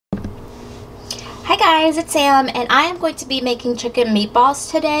Hi guys, it's Sam and I am going to be making chicken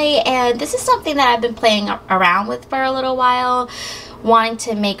meatballs today, and this is something that I've been playing around with for a little while, wanting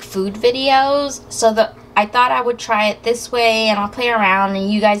to make food videos. So I thought I would try it this way and I'll play around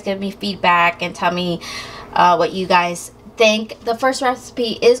and you guys give me feedback and tell me what you guys think. The first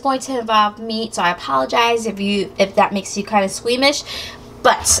recipe is going to involve meat, so I apologize if that makes you kind of squeamish.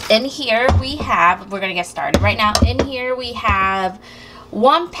 But in here we have, we're going to get started right now. In here we have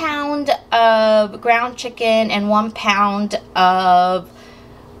 1 pound of ground chicken and 1 pound of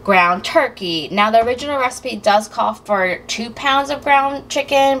ground turkey. Now the original recipe does call for 2 pounds of ground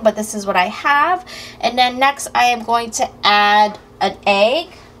chicken, but this is what I have. And then next I am going to add an egg.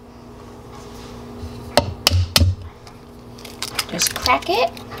 Just crack it.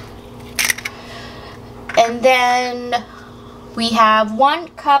 And then we have 1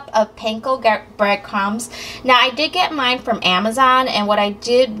 cup of panko breadcrumbs. Now I did get mine from Amazon, and what I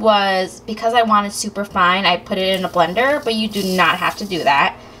did was, because I wanted super fine, I put it in a blender, but you do not have to do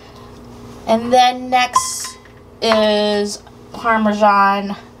that. And then next is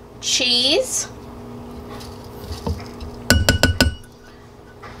Parmesan cheese,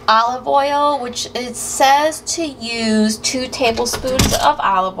 olive oil, which it says to use 2 tablespoons of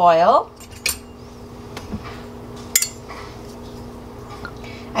olive oil.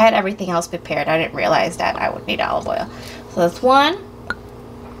 I had everything else prepared. I didn't realize that I would need olive oil. So that's 1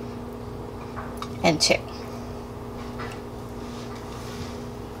 and 2.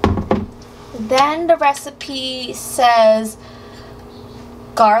 Then the recipe says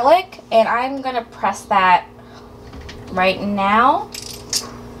garlic, and I'm gonna press that right now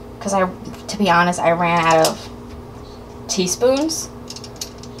because to be honest, I ran out of teaspoons.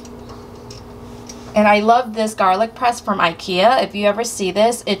 And I love this garlic press from IKEA. If you ever see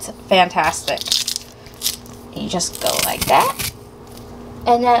this, it's fantastic. You just go like that.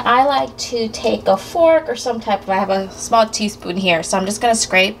 And then I like to take a fork or some type of, I have a small teaspoon here, so I'm just going to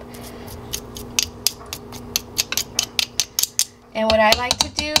scrape. And what I like to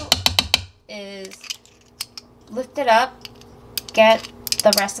do is lift it up, get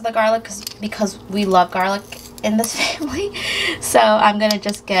the rest of the garlic, because we love garlic in this family. So I'm going to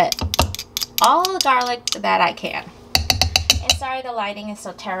just get all the garlic that I can. And sorry the lighting is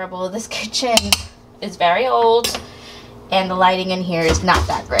so terrible. This kitchen is very old and the lighting in here is not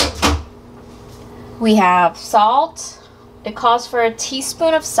that great. We have salt. It calls for a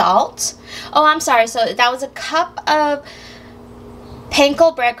teaspoon of salt. Oh, I'm sorry. So that was a cup of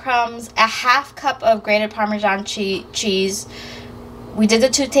panko breadcrumbs, a ½ cup of grated Parmesan cheese. We did the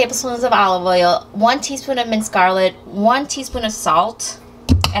 2 tablespoons of olive oil, 1 teaspoon of minced garlic, 1 teaspoon of salt.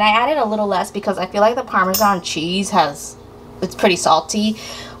 And I added a little less because I feel like the Parmesan cheese it's pretty salty.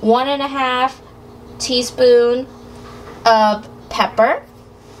 1½ teaspoon of pepper.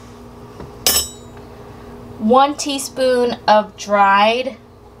 1 teaspoon of dried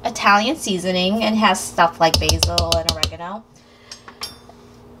Italian seasoning, and has stuff like basil and oregano.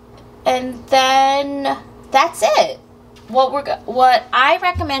 And then that's it. What I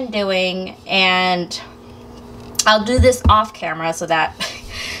recommend doing, and I'll do this off camera so that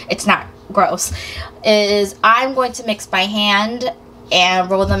it's not gross, is I'm going to mix by hand and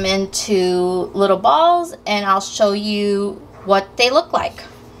roll them into little balls, and I'll show you what they look like.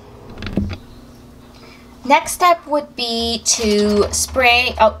 Next step would be to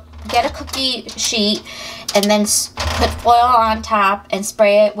get a cookie sheet and then put foil on top and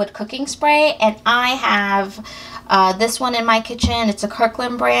spray it with cooking spray. And I have this one in my kitchen. It's a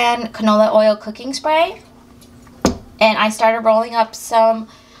Kirkland brand canola oil cooking spray. And I started rolling up some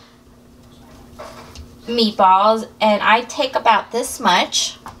meatballs, and I take about this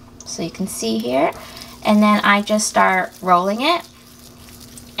much, so you can see here, and then I just start rolling it.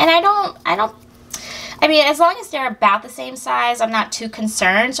 And I mean, as long as they're about the same size, I'm not too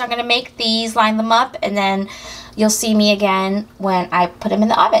concerned. So I'm going to make these, line them up, and then you'll see me again when I put them in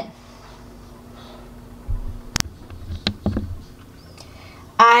the oven.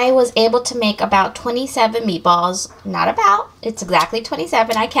 I was able to make about 27 meatballs. Not about, it's exactly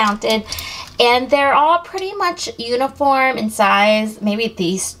 27, I counted. And they're all pretty much uniform in size. Maybe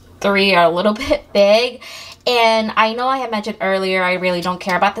these 3 are a little bit big. And I know I had mentioned earlier I really don't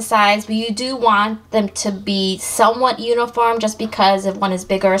care about the size, but you do want them to be somewhat uniform, just because if one is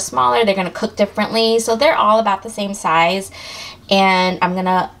bigger or smaller, they're going to cook differently. So they're all about the same size. And I'm going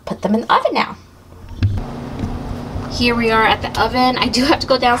to put them in the oven now. Here we are at the oven. I do have to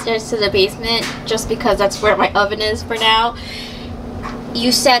go downstairs to the basement just because that's where my oven is for now.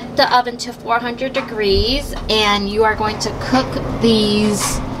 You set the oven to 400 degrees and you are going to cook these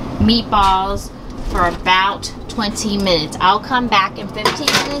meatballs for about 20 minutes. I'll come back in 15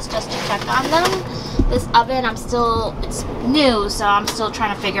 minutes just to check on them. This oven, it's new, so I'm still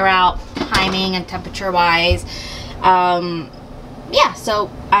trying to figure out timing and temperature wise. Yeah, so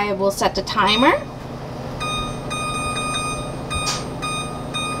I will set the timer.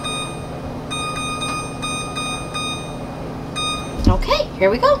 Okay, here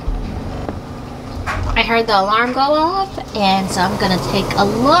we go. I heard the alarm go off, and so I'm gonna take a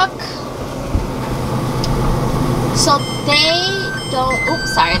look. So they don't,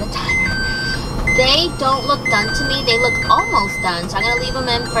 oops, sorry, the timer. They don't look done to me. They look almost done. So I'm gonna leave them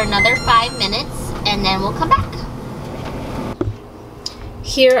in for another 5 minutes, and then we'll come back.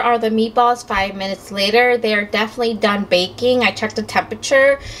 Here are the meatballs 5 minutes later. They're definitely done baking. I checked the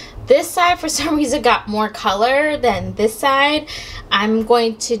temperature. This side, for some reason, got more color than this side. I'm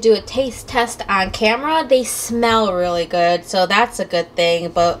going to do a taste test on camera. They smell really good, so that's a good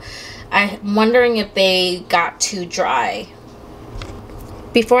thing, but I'm wondering if they got too dry.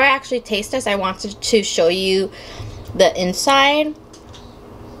 Before I actually taste this, I wanted to show you the inside.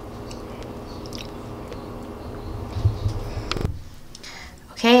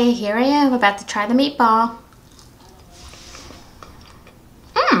 Okay, here I am about to try the meatball.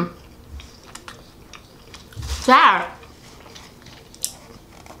 That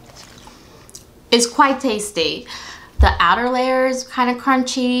is quite tasty. The outer layer is kind of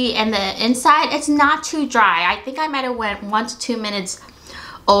crunchy, and the inside, it's not too dry. I think I might have went 1 to 2 minutes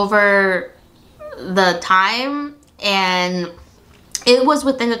over the time, and it was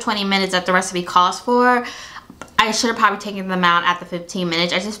within the 20 minutes that the recipe calls for. I should have probably taken them out at the 15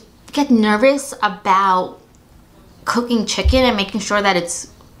 minutes. I just get nervous about cooking chicken and making sure that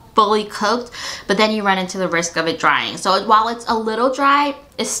it's fully cooked, but then you run into the risk of it drying. So while it's a little dry,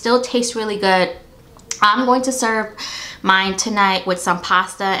 it still tastes really good. I'm going to serve mine tonight with some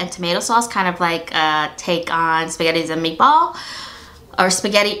pasta and tomato sauce, kind of like a take on spaghetti and meatball, or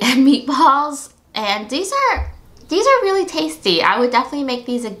spaghetti and meatballs. And these are really tasty. I would definitely make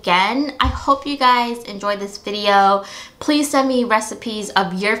these again. I hope you guys enjoyed this video. Please send me recipes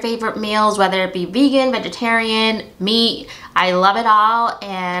of your favorite meals, whether it be vegan, vegetarian, meat. I love it all,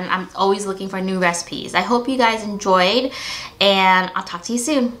 and I'm always looking for new recipes. I hope you guys enjoyed, and I'll talk to you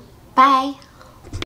soon. Bye.